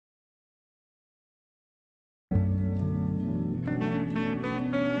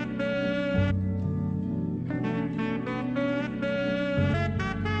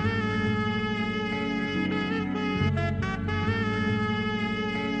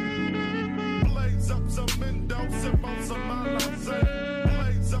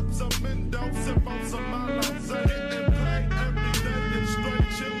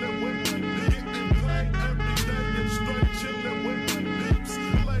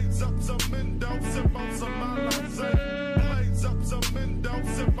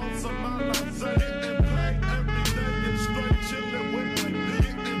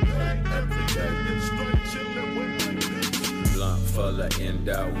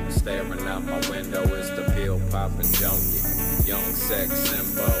Staring out my window is the pill popping junkie. Young sex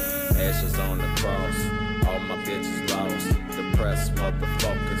symbol, ashes on the cross. All my bitches lost, depressed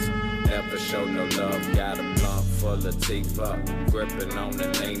motherfuckers. Never show no love, got a blunt full of Tifa, gripping on the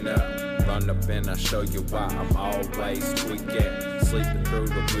Nina. Run up and I show you why I'm always tweaking. Sleeping through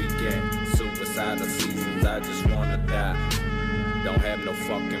the weekend, suicidal seasons, I just wanna die. Don't have no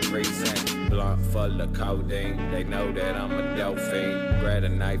fucking reason. Blunt full of codeine, they know that I'm a dope fiend. Grab a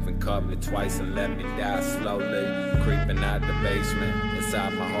knife and cut me twice and let me die slowly. Creeping out the basement,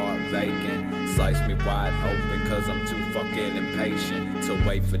 inside my heart vacant. Slice me wide open cause I'm too fucking impatient to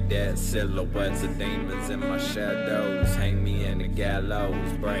wait for dead silhouettes of demons in my shadows. Hang me in the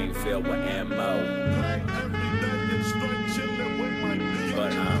gallows, brain filled with ammo.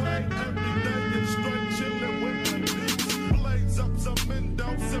 But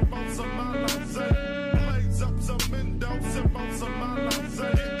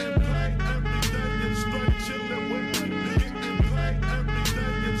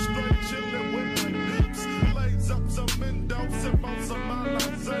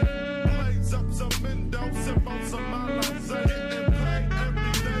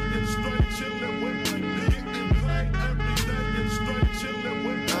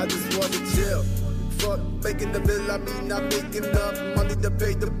I just wanna chill. Fuck making the bill, I mean not making enough money to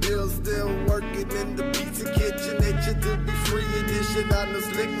pay the bills. Still working in the pizza kitchen, itching to be free edition. I know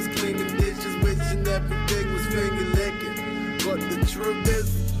slick was cleaning dishes, wishing everything was finger licking. But the truth is,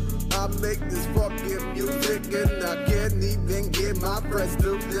 I make this fucking music and I can't even get my friends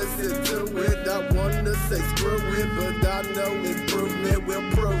to listen to it. I wanna say screw it, but I know improvement will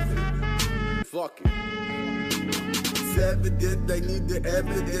prove it. Fuck it. It's evident they need the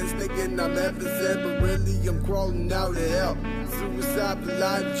evidence, thinking I'm evident, but really I'm crawling out of hell. Suicide for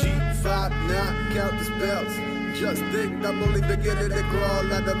life, G5 now, count the spells. Just think I'm only beginning to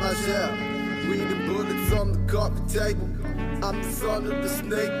crawl out of my shell. Reading bullets on the coffee table. I'm the son of the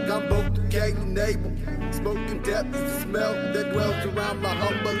snake, I'm both the Cain and Abel. Smoking death is the smell that dwells around my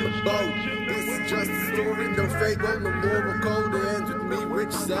humble abode. This is just a story, no fable, no moral code. It ends with me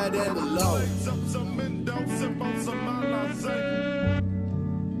rich, sad and alone.